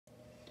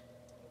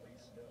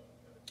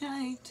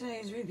Hi,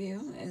 today's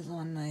review is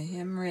on the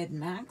Hen Rid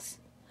Max.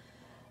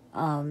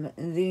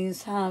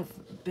 These have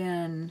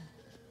been,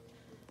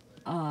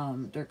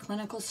 their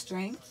clinical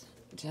strength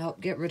to help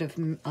get rid of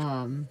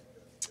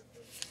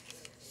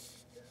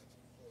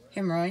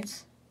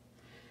hemorrhoids.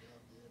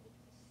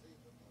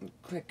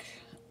 Quick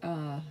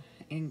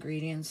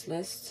ingredients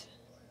list.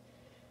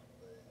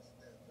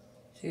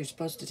 So you're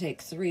supposed to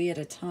take 3 at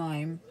a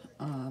time.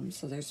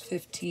 So there's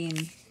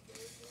 15.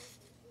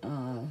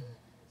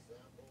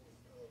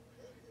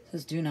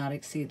 Says do not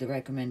exceed the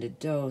recommended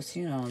dose.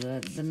 You know,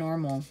 the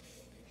normal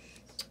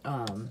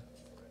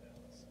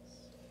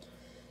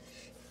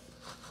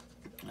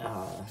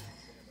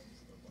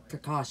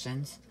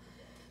precautions.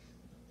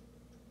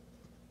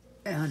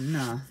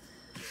 And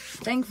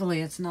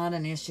thankfully it's not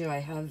an issue I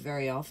have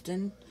very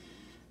often,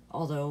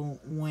 although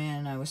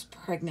when I was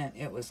pregnant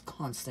it was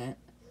constant.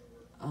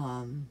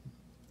 And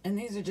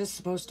these are just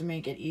supposed to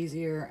make it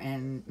easier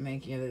and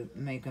make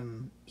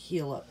them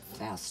heal up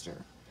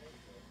faster.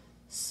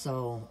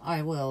 So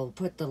I will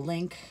put the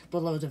link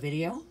below the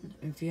video.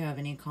 If you have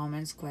any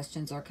comments,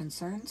 questions, or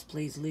concerns,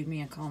 please leave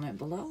me a comment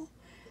below,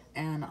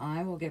 and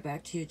I will get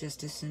back to you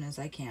just as soon as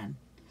I can.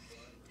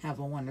 Have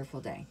a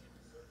wonderful day.